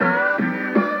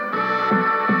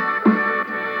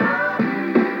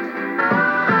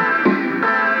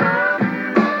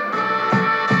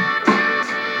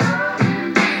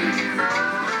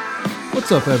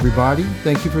What's up, everybody?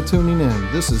 Thank you for tuning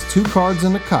in. This is Two Cards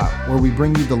and a Cop, where we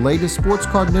bring you the latest sports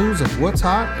card news of what's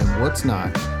hot and what's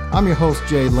not. I'm your host,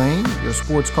 Jay Lane, your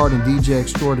sports card and DJ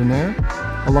extraordinaire,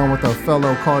 along with our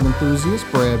fellow card enthusiast,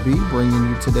 Brad B., bringing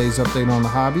you today's update on the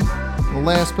hobby. And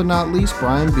last but not least,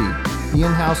 Brian B., the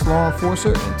in-house law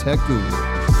enforcer and tech guru.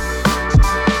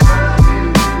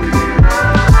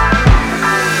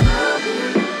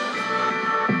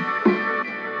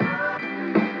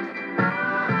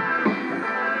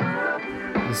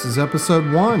 This is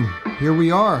episode 1. Here we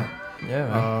are. Yeah,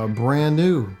 man. Brand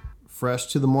new, fresh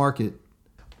to the market.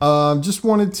 Just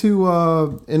wanted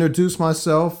to introduce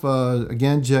myself.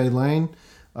 Again, Jay Lane.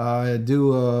 I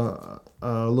do a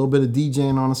little bit of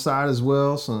DJing on the side as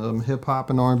well. Some hip hop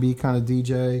and R&B kind of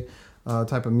DJ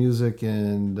type of music.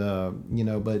 And,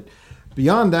 but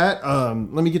beyond that,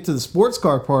 let me get to the sports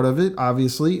card part of it,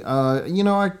 obviously.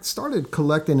 I started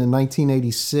collecting in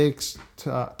 1986,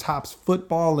 Topps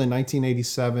football, in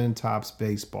 1987, Topps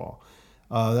baseball.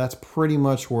 That's pretty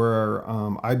much where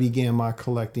I began my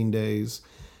collecting days.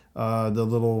 The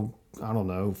little,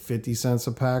 50 cents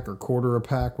a pack or quarter a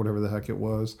pack, whatever the heck it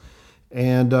was.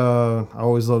 And I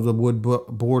always loved the wood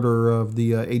border of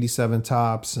the 87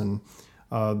 Topps and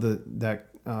that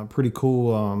pretty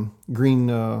cool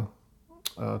green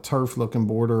turf looking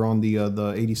border on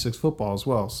the 86 football as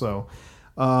well. So,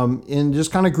 and just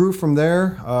kind of grew from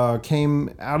there,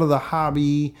 came out of the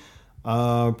hobby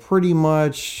pretty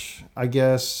much, I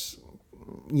guess,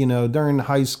 during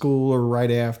high school or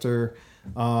right after,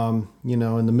 in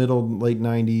the late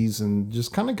 90s, and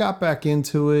just kind of got back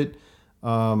into it.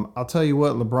 I'll tell you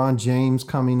what, LeBron James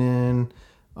coming in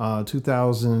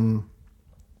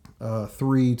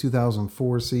 2003,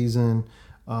 2004 season,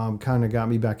 kind of got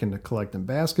me back into collecting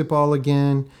basketball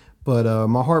again. But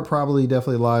my heart probably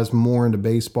definitely lies more into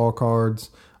baseball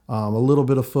cards, a little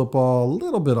bit of football, a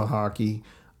little bit of hockey.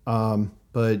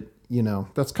 But,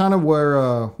 that's kind of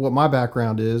where what my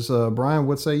background is. Brian,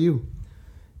 what say you?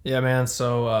 Yeah, man.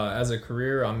 So as a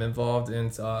career, I'm involved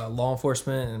in law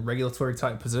enforcement and regulatory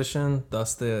type position.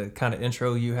 Thus the kind of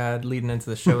intro you had leading into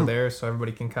the show there, so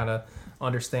everybody can kind of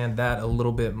understand that a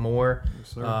little bit more.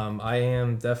 Yes, sir. I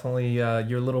am definitely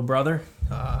your little brother.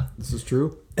 This is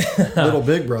true. Little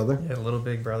big brother. Yeah, little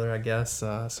big brother, I guess.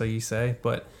 So you say.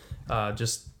 But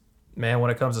just, man, when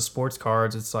it comes to sports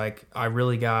cards, it's like I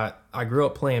grew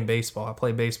up playing baseball. I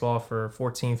played baseball for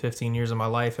 14, 15 years of my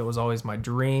life. It was always my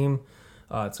dream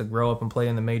to grow up and play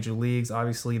in the major leagues.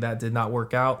 Obviously, that did not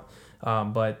work out.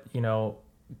 But,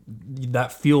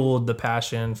 that fueled the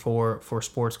passion for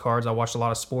sports cards. I watched a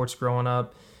lot of sports growing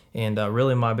up. And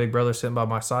really, my big brother sitting by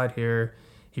my side here,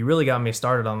 he really got me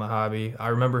started on the hobby. I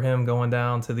remember him going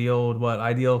down to the old,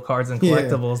 Ideal Cards and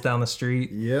Collectibles down the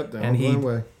street. Yep, and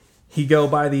he'd go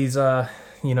buy these,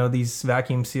 these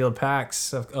vacuum sealed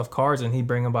packs of cards, and he'd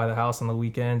bring them by the house on the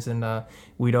weekends, and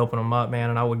we'd open them up, man.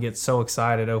 And I would get so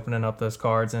excited opening up those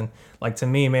cards. And to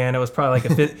me, man, it was probably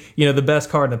the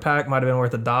best card in the pack might have been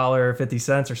worth $1, 50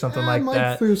 cents or something like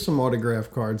that. I threw some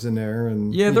autograph cards in there,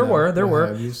 and yeah, there were.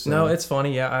 So no, it's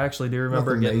funny. Yeah, I actually do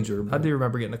remember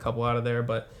getting a couple out of there,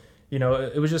 but.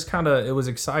 It was just it was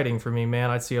exciting for me, man.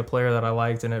 I'd see a player that I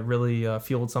liked, and it really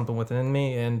fueled something within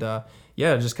me. And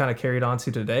it just kind of carried on to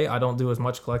today. I don't do as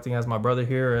much collecting as my brother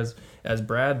here as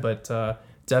Brad, but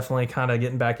definitely kind of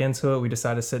getting back into it. We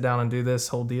decided to sit down and do this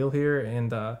whole deal here,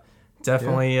 and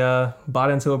definitely bought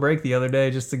into a break the other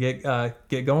day just to get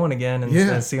going again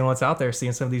and seeing what's out there,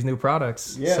 seeing some of these new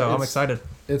products. Yeah, so I'm excited.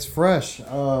 It's fresh.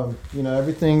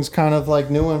 Everything's kind of like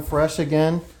new and fresh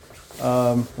again.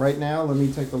 Right now, let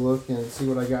me take a look and see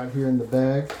what I got here in the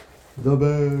bag. The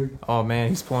bag. Oh, man,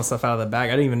 he's pulling stuff out of the bag.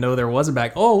 I didn't even know there was a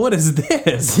bag. Oh, what is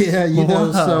this? Yeah,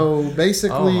 so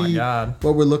basically oh my God.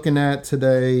 What we're looking at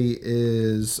today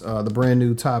is the brand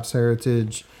new Topps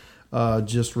Heritage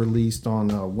just released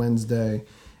on Wednesday.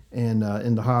 And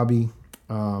in the hobby,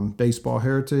 Baseball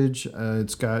Heritage,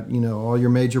 it's got, all your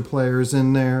major players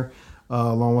in there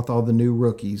along with all the new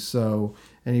rookies. So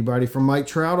anybody from Mike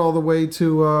Trout all the way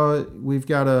to we've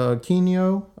got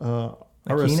Aquino,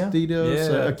 Aristides,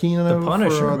 Aquino, the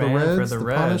Punisher, for the Reds, for the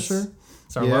Reds. Punisher.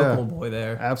 It's our local boy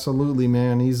there. Absolutely,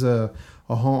 man. He's on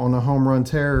a home run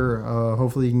tear.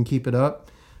 Hopefully, he can keep it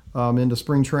up into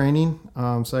spring training.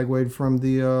 Segued from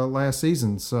the last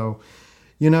season, so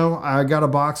I got a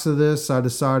box of this. I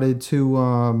decided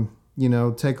to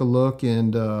take a look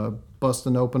and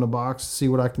busting open a box to see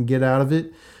what I can get out of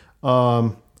it.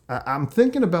 I'm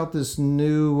thinking about this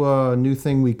new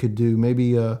thing we could do,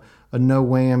 maybe a no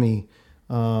whammy.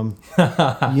 And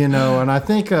I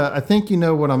think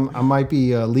what I might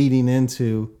be leading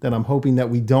into that I'm hoping that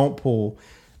we don't pull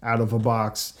out of a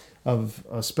box. of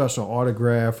a special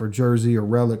autograph or jersey or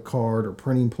relic card or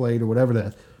printing plate or whatever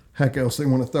the heck else they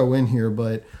want to throw in here.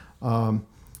 But,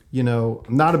 you know,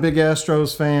 I'm not a big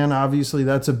Astros fan. Obviously,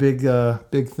 that's a big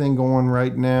thing going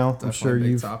right now. Definitely I'm sure a big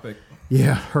you've topic.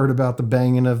 Yeah, heard about the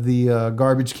banging of the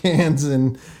garbage cans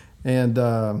and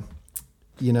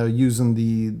you know, using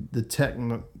the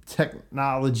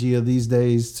technology of these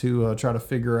days to try to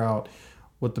figure out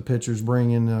what the pitcher's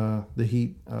bringing the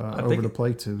heat over the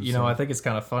plate to. You know, I think it's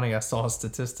kind of funny. I saw a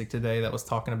statistic today that was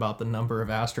talking about the number of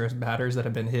Astros batters that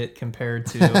have been hit compared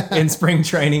to in spring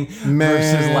training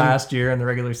versus last year in the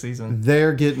regular season.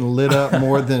 They're getting lit up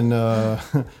more than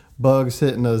bugs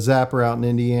hitting a zapper out in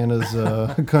Indiana's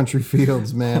country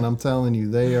fields, man. I'm telling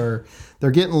you, they're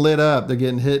getting lit up. They're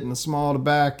getting hit in the small, the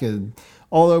back, and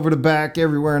all over the back,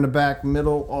 everywhere in the back,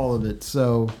 middle, all of it.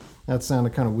 So that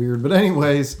sounded kind of weird. But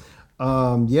anyways,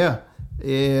 yeah.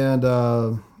 And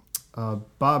Bob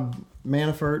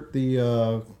Manafort,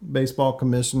 the baseball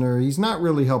commissioner, he's not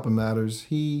really helping matters.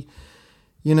 He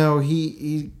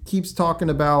keeps talking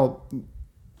about,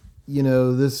 you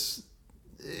know, this,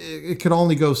 it could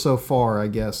only go so far, I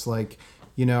guess. Like,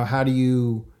 you know, how do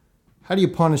you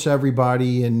punish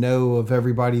everybody and know of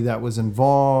everybody that was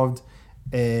involved?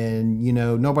 And, you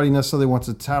know, nobody necessarily wants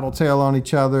to tattletale on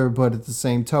each other, but at the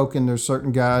same token, there's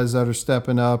certain guys that are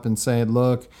stepping up and saying,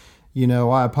 look, you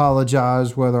know, I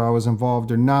apologize whether I was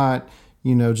involved or not,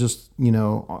 you know, just, you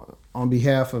know, on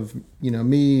behalf of, you know,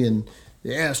 me and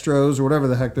the Astros or whatever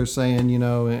the heck they're saying, you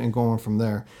know, and going from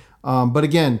there. But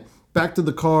again, back to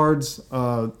the cards,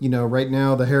 you know, right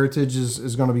now the Heritage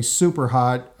is going to be super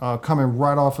hot, coming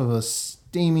right off of a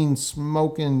steaming,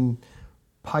 smoking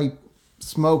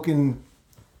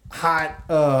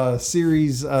hot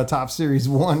series, Top Series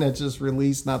 1 that just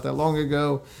released not that long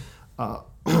ago.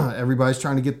 Everybody's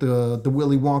trying to get the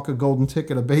Willy Wonka golden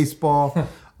ticket of baseball.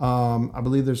 I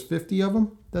believe there's 50 of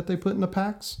them that they put in the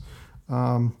packs.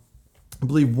 I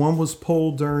believe one was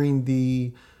pulled during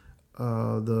the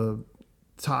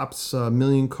Topps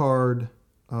million card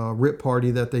rip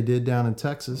party that they did down in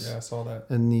Texas. Yeah, I saw that.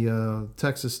 In the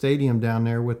Texas Stadium down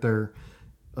there with their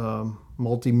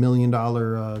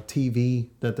multi-million-dollar TV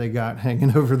that they got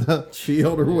hanging over the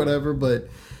field or whatever. But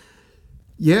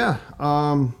yeah,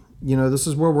 you know, this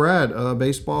is where we're at.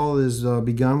 Baseball is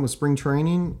begun with spring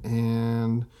training,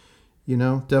 and you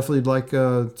know, definitely like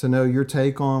to know your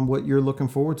take on what you're looking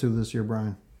forward to this year,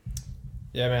 Brian.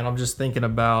 Yeah, man, I'm just thinking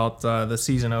about the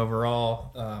season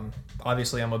overall.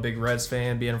 Obviously, I'm a big Reds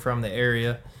fan, being from the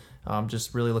area. I'm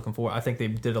just really looking forward. I think they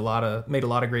made a lot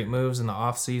of great moves in the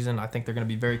offseason. I think they're going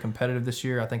to be very competitive this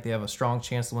year. I think they have a strong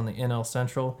chance to win the NL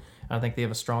Central. And I think they have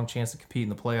a strong chance to compete in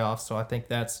the playoffs. So I think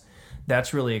that's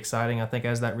really exciting. I think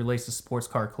as that relates to sports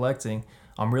card collecting,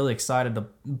 I'm really excited to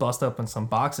bust open some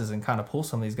boxes and kind of pull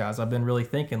some of these guys. I've been really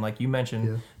thinking, like you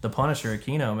mentioned, the Punisher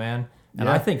Aquino, man. And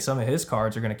I think some of his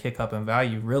cards are going to kick up in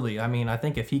value, really. I mean, I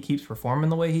think if he keeps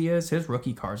performing the way he is, his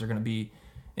rookie cards are going to be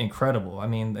incredible. I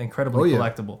mean, incredibly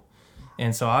collectible.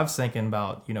 And so I was thinking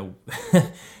about, you know,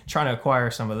 trying to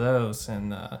acquire some of those.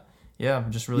 And,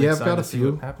 I'm just really excited to see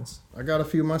what happens. I got a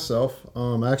few myself.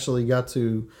 Actually got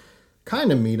to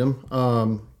kind of meet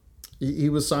him. He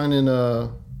was signing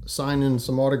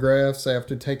some autographs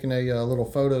after taking a little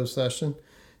photo session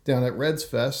down at Reds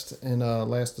Fest in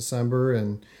last December.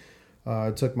 And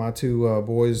I took my two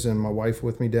boys and my wife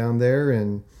with me down there,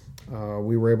 and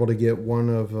we were able to get one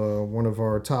of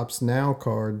our Topps Now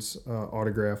cards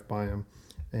autographed by him.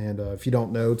 And if you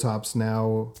don't know, Topps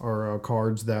Now are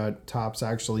cards that Topps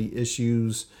actually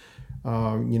issues,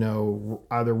 you know,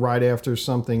 either right after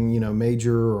something, you know,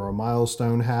 major or a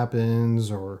milestone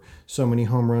happens, or so many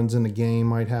home runs in the game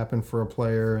might happen for a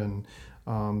player, and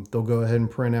they'll go ahead and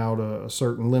print out a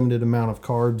certain limited amount of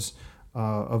cards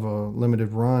of a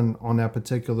limited run on that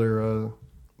particular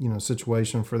you know,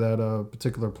 situation for that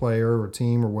particular player or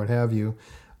team or what have you.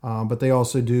 But they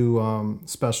also do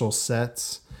special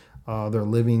sets, their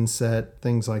living set,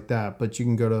 things like that. But you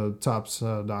can go to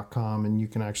Topps.com and you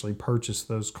can actually purchase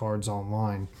those cards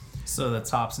online. So the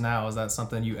Topps Now, is that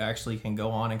something you actually can go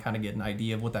on and kind of get an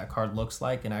idea of what that card looks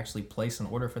like and actually place an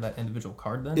order for that individual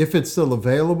card then? If it's still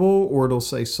available, or it'll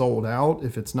say sold out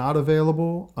if it's not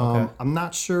available. Okay. I'm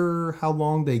not sure how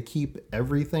long they keep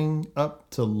everything up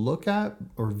to look at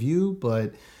or view,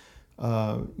 but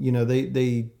you know,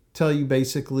 they tell you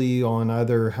basically on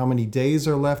either how many days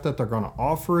are left that they're going to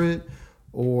offer it,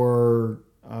 or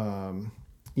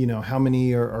you know, how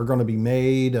many are going to be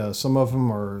made. Some of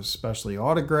them are especially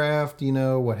autographed, you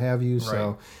know, what have you. Right.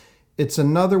 So it's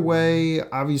another way,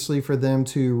 obviously, for them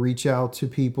to reach out to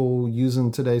people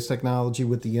using today's technology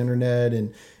with the internet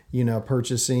and, you know,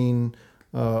 purchasing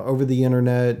over the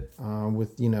internet,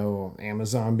 with,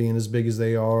 Amazon being as big as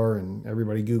they are and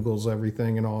everybody Googles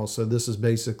everything and all. So this is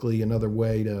basically another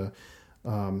way to,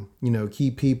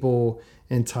 keep people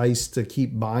enticed to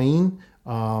keep buying,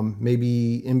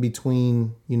 maybe in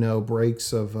between,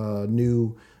 breaks of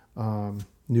new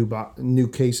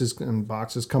cases and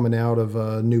boxes coming out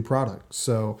of new products.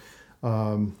 So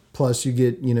plus you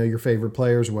get, your favorite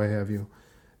players, what have you.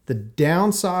 The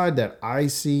downside that I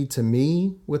see to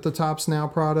me with the Topps Now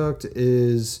product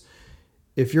is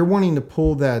if you're wanting to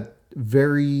pull that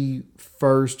very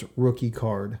first rookie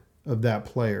card of that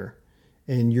player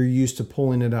and you're used to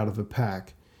pulling it out of a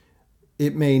pack,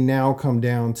 it may now come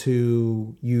down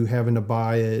to you having to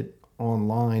buy it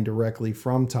online directly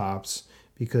from Topps,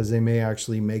 because they may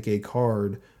actually make a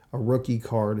rookie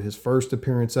card, his first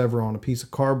appearance ever on a piece of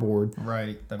cardboard.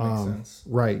 Right, that makes sense.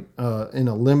 Right, in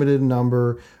a limited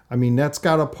number. I mean, that's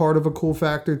got a part of a cool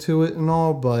factor to it and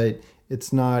all, but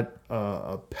it's not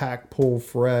a pack pull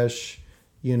fresh.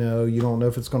 You don't know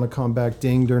if it's going to come back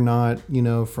dinged or not,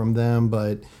 from them,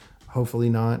 but hopefully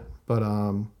not. But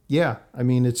yeah, I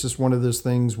mean, it's just one of those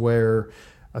things where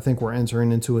I think we're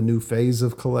entering into a new phase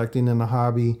of collecting in the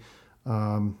hobby.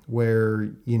 Where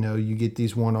you get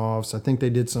these one-offs. I think they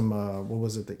did some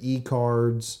the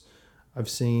e-cards I've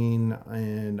seen,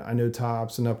 and I know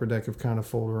Topps and Upper Deck have kind of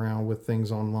fooled around with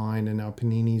things online, and now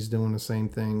Panini's doing the same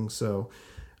thing. So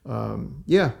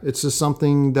yeah, it's just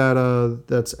something that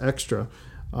that's extra,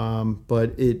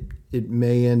 but it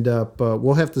may end up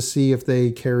we'll have to see if they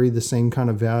carry the same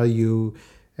kind of value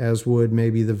as would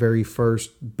maybe the very first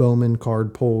Bowman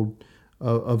card pulled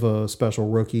of a special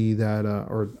rookie that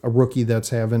or a rookie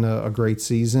that's having a great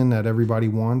season that everybody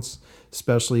wants,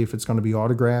 especially if it's going to be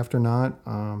autographed or not.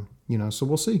 So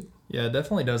we'll see. Yeah, it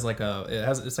definitely does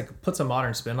puts a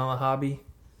modern spin on the hobby.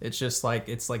 It's just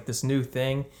it's like this new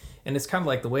thing. And it's kind of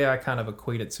like the way I kind of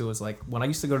equate it to is like when I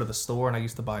used to go to the store and I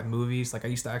used to buy movies, like I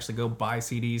used to actually go buy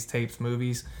CDs, tapes,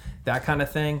 movies, that kind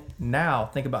of thing. Now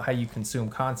think about how you consume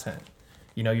content.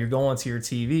 You're going to your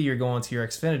TV, you're going to your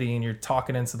Xfinity, and you're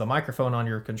talking into the microphone on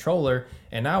your controller.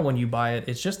 And now when you buy it,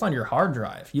 it's just on your hard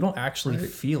drive. You don't actually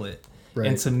feel it. Right.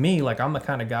 And to me, I'm the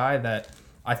kind of guy that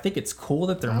I think it's cool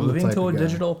that they're moving to a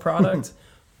digital product.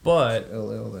 But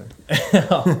LL there.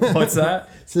 What's that?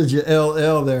 Says you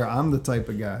LL there. I'm the type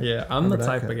of guy. Yeah, I'm the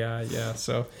type of guy. Yeah.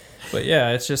 So, but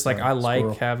yeah, it's just I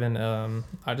like having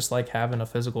I just like having a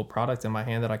physical product in my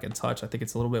hand that I can touch. I think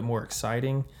it's a little bit more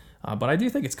exciting. But I do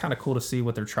think it's kind of cool to see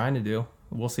what they're trying to do.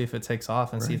 We'll see if it takes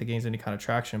off and see if it gains any kind of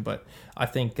traction. But I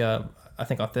think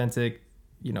authentic,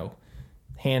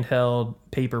 handheld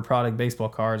paper product baseball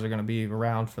cards are going to be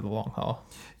around for the long haul.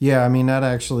 Yeah, I mean that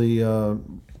actually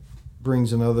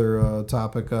brings another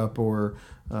topic up, or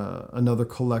another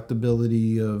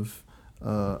collectability of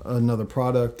another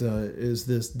product is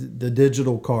the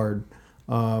digital card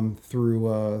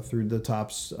through the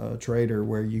Topps Trader,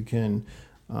 where you can.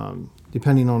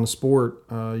 Depending on the sport,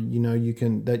 you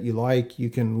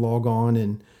can log on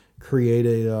and create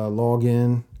a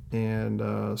login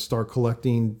and start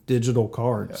collecting digital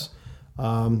cards.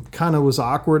 Yeah. Kind of was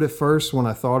awkward at first when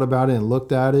I thought about it and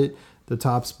looked at it. The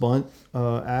Topps Bunt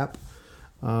app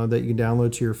that you can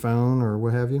download to your phone or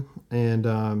what have you,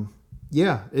 and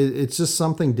it's just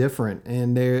something different.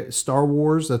 And Star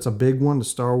Wars, that's a big one. The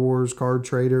Star Wars Card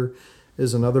Trader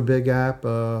is another big app.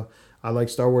 I like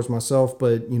Star Wars myself,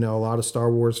 but a lot of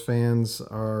Star Wars fans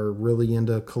are really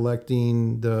into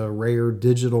collecting the rare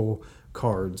digital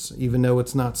cards. Even though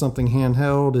it's not something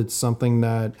handheld, it's something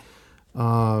that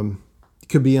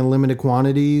could be in limited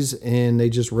quantities, and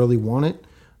they just really want it.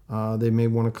 They may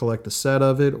want to collect a set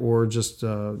of it, or just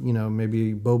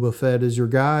maybe Boba Fett is your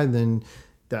guy. Then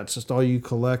that's just all you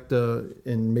collect,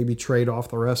 and maybe trade off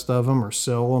the rest of them or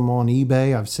sell them on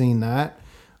eBay. I've seen that.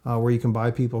 Where you can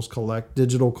buy people's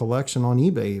digital collection on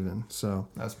eBay even. So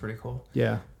that's pretty cool.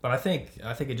 Yeah. But I think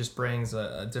it just brings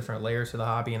a different layer to the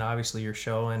hobby, and obviously you're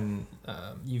showing,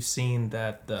 you've seen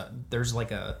that there's like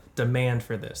a demand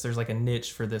for this. There's like a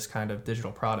niche for this kind of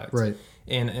digital product. Right.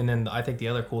 And then I think the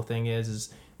other cool thing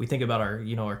is we think about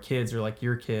our kids, or like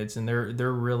your kids, and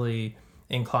they're really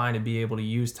inclined to be able to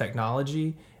use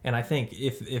technology. And I think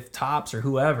if Topps or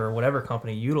whatever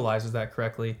company utilizes that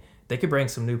correctly, they could bring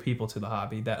some new people to the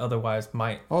hobby that otherwise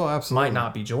might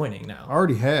not be joining now.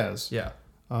 Already has. Yeah.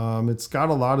 It's got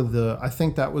a lot of I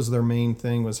think that was their main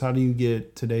thing, was how do you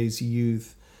get today's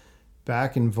youth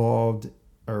back involved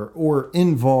or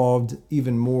involved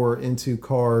even more into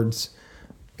cards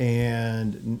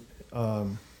and, a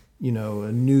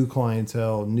new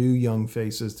clientele, new young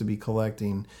faces to be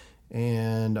collecting.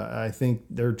 And I think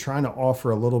they're trying to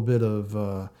offer a little bit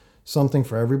of something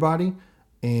for everybody.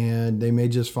 And they may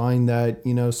just find that,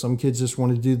 some kids just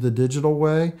want to do the digital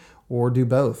way or do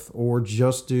both or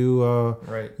just do,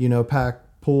 Right. pack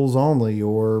pulls only,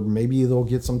 or maybe they'll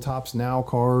get some Tops Now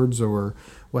cards or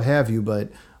what have you. But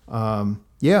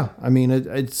yeah, I mean,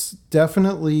 it's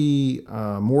definitely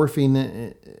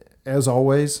morphing as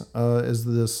always, as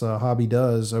this hobby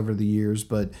does over the years,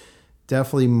 but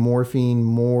definitely morphing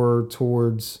more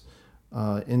towards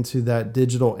into that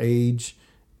digital age,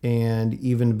 and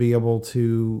even to be able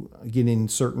to getting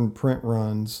certain print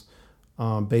runs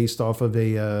based off of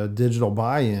a digital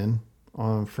buy-in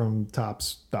from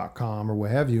Tops.com or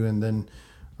what have you, and then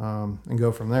and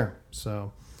go from there.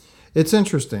 So it's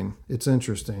interesting.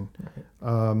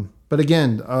 Right. But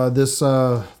again,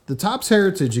 the Topps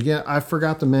Heritage, again, I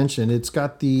forgot to mention, it's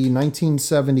got the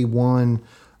 1971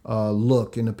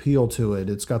 look and appeal to it.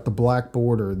 It's got the black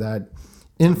border, that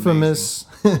infamous.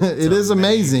 It is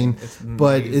amazing,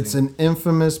 but it's an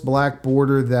infamous black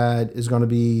border that is going to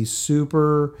be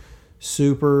super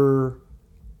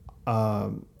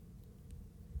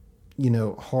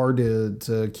hard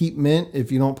to keep mint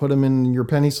if you don't put them in your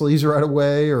penny sleeves right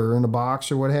away or in a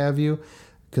box or what have you,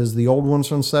 because the old ones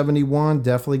from 71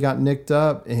 definitely got nicked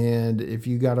up. And if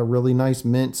you got a really nice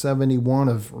mint 71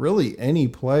 of really any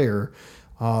player,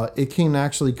 it can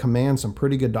actually command some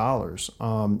pretty good dollars,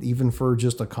 even for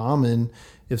just a common,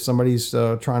 if somebody's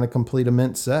trying to complete a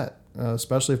mint set,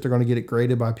 especially if they're going to get it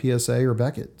graded by PSA or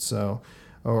Beckett, so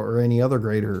or any other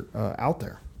grader out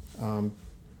there,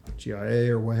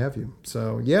 GIA or what have you.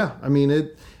 So yeah, I mean,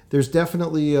 there's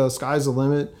definitely sky's the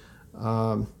limit,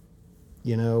 with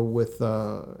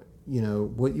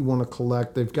what you want to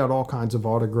collect. They've got all kinds of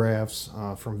autographs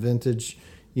from vintage,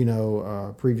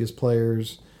 previous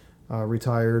players.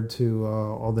 Retired to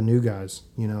all the new guys,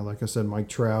 like I said, Mike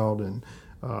Trout and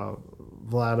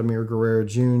Vladimir Guerrero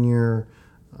Jr.,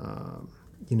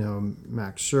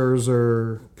 Max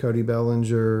Scherzer, Cody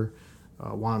Bellinger,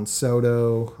 Juan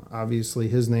Soto. Obviously,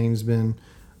 his name's been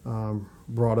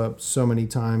brought up so many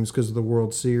times because of the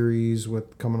World Series,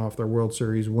 with coming off their World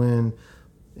Series win.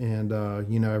 And,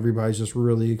 everybody's just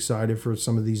really excited for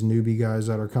some of these newbie guys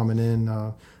that are coming in,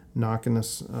 knocking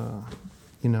us,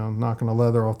 knocking the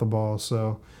leather off the ball.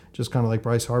 So just kind of like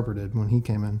Bryce Harper did when he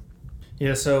came in.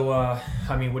 Yeah. So, what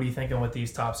are you thinking with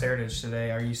these Topps Heritage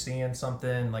today? Are you seeing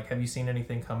something, like, have you seen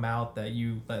anything come out that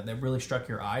really struck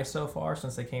your eye so far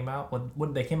since they came out?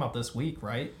 What they came out this week,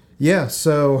 right? Yeah.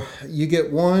 So you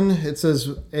get one, it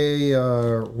says a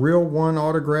real one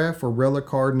autograph or relic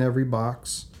card in every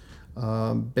box.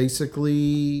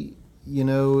 Basically,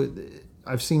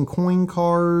 I've seen coin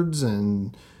cards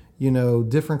and,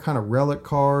 different kind of relic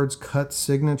cards, cut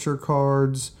signature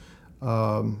cards.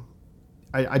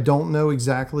 I don't know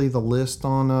exactly the list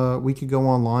on, we could go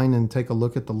online and take a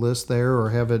look at the list there or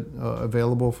have it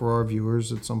available for our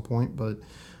viewers at some point. But,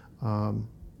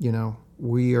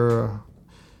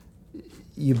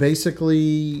 you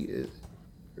basically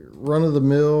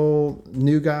run-of-the-mill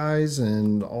new guys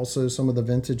and also some of the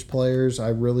vintage players. I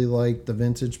really like the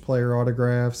vintage player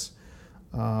autographs.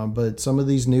 But some of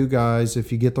these new guys,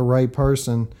 if you get the right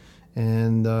person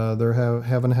and they're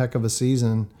having a heck of a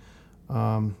season,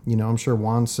 I'm sure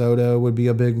Juan Soto would be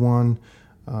a big one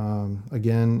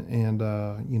again. And,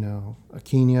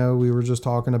 Aquino we were just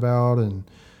talking about, and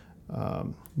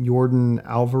Jordan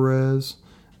Alvarez,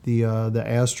 the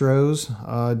Astros.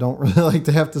 I don't really like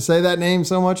to have to say that name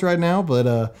so much right now,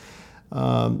 but,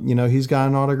 he's got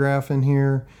an autograph in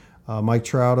here. Mike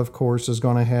Trout, of course, is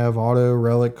going to have auto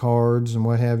relic cards and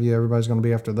what have you. Everybody's going to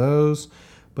be after those.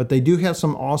 But they do have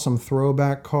some awesome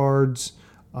throwback cards,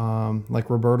 like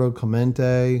Roberto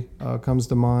Clemente comes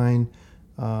to mind.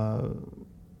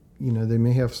 They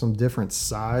may have some different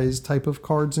size type of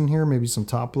cards in here, maybe some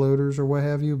top loaders or what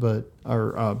have you,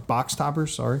 or box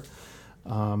toppers, sorry.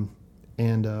 But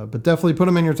definitely put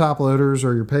them in your top loaders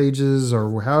or your pages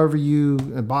or however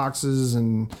boxes,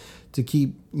 and to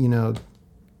keep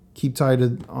tight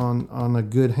on a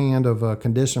good hand of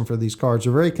condition for these cards.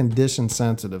 They're very condition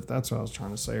sensitive. That's what I was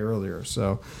trying to say earlier.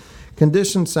 So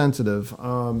condition sensitive,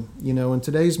 in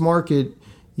today's market,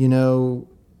 this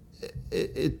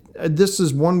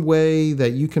is one way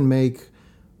that you can make,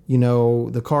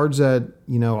 the cards that,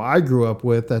 I grew up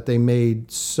with, that they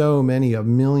made so many of,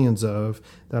 millions of,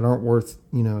 that aren't worth,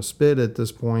 spit at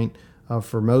this point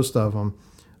for most of them.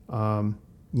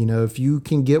 If you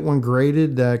can get one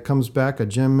graded that comes back a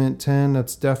Gem Mint 10,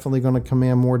 that's definitely going to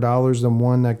command more dollars than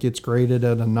one that gets graded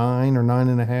at a 9 or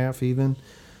 9.5 even.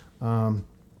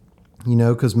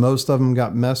 Because most of them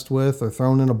got messed with or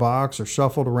thrown in a box or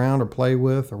shuffled around or played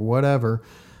with or whatever.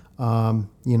 A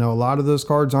lot of those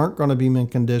cards aren't going to be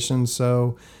mint condition.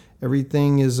 So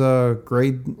everything is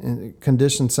grade and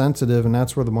condition sensitive, and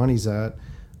that's where the money's at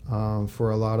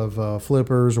for a lot of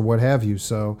flippers or what have you.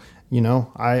 So,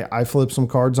 I flip some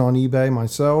cards on eBay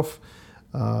myself,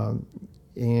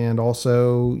 and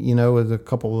also, at a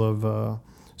couple of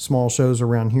small shows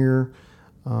around here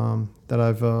that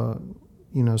I've,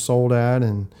 sold at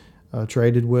and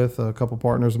traded with a couple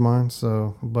partners of mine,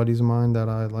 so buddies of mine that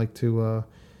I like to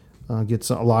get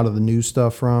a lot of the new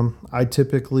stuff from. I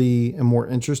typically am more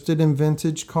interested in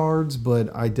vintage cards, but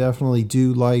I definitely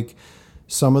do like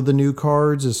some of the new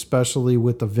cards, especially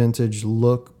with the vintage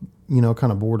look,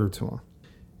 kind of border to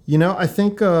them. I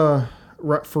think for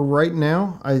right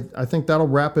now, I think that'll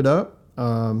wrap it up.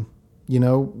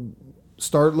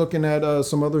 Start looking at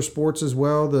some other sports as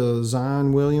well. The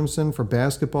Zion Williamson for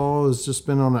basketball has just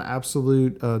been on an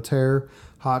absolute tear,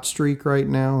 hot streak right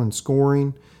now in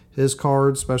scoring. His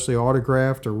cards, especially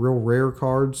autographed or real rare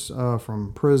cards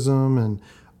from Prism and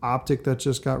Optic that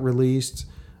just got released,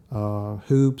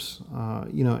 Hoops.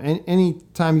 Any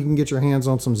time you can get your hands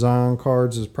on some Zion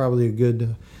cards is probably a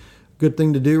good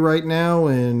thing to do right now.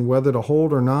 And whether to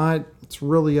hold or not, it's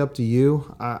really up to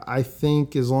you. I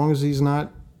think as long as he's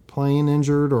not playing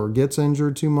injured or gets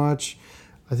injured too much,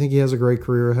 I think he has a great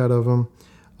career ahead of him.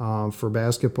 For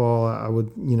basketball, I would,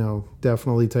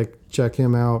 definitely check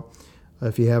him out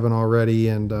if you haven't already,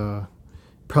 and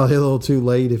probably a little too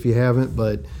late if you haven't.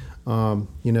 But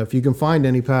if you can find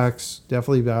any packs,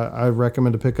 definitely I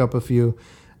recommend to pick up a few.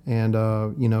 And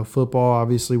football,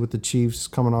 obviously with the Chiefs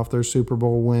coming off their Super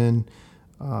Bowl win,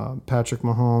 Patrick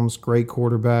Mahomes, great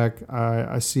quarterback.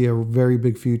 I see a very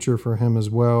big future for him as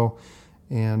well.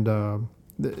 And the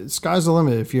sky's the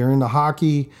limit. If you're into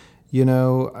hockey,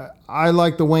 I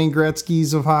like the Wayne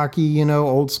Gretzky's of hockey,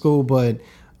 old school, but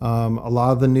a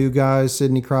lot of the new guys,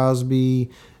 Sidney Crosby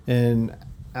and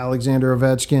Alexander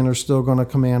Ovechkin, are still going to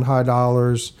command high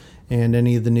dollars. And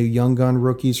any of the new Young Gun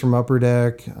rookies from Upper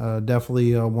Deck,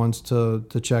 definitely ones to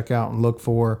check out and look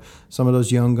for. Some of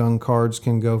those Young Gun cards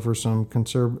can go for some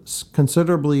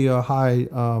considerably high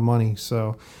money.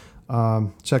 So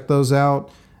check those out.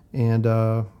 And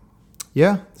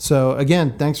so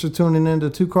again, thanks for tuning in to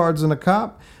Two Cards and a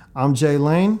Cop. I'm Jay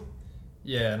Lane.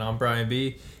 Yeah, and I'm Brian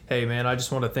B. Hey, man, I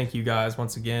just want to thank you guys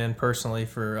once again personally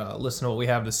for listening to what we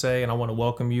have to say, and I want to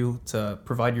welcome you to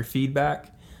provide your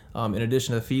feedback. In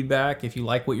addition to the feedback, if you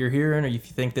like what you're hearing or if you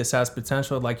think this has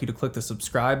potential, I'd like you to click the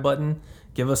subscribe button,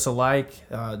 give us a like,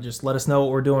 just let us know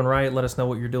what we're doing right, let us know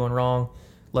what you're doing wrong.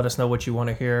 Let us know what you want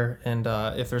to hear. And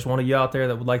if there's one of you out there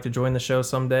that would like to join the show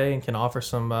someday and can offer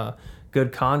some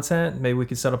good content, maybe we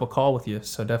could set up a call with you.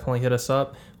 So definitely hit us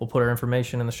up. We'll put our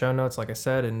information in the show notes, like I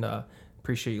said, and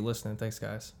appreciate you listening. Thanks,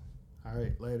 guys. All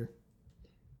right, later.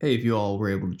 Hey, if you all were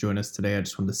able to join us today, I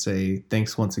just wanted to say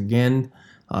thanks once again.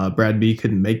 Brad B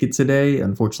couldn't make it today.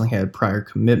 Unfortunately, had prior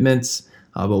commitments.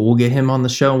 But we'll get him on the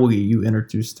show. We'll get you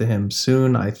introduced to him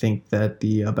soon. I think that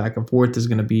the back and forth is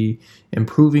going to be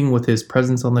improving with his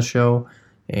presence on the show.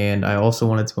 And I also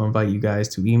wanted to invite you guys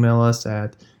to email us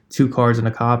at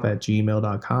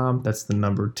twocardsanacop@gmail.com. That's the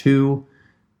number 2,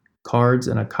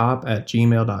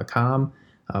 cardsandacop@gmail.com.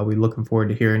 We're looking forward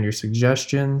to hearing your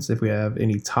suggestions. If we have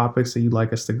any topics that you'd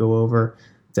like us to go over,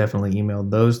 definitely email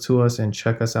those to us, and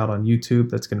check us out on YouTube.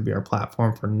 That's going to be our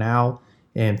platform for now.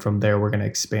 And from there, we're going to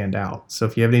expand out. So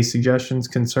if you have any suggestions,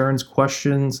 concerns,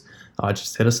 questions,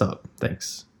 just hit us up.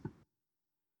 Thanks.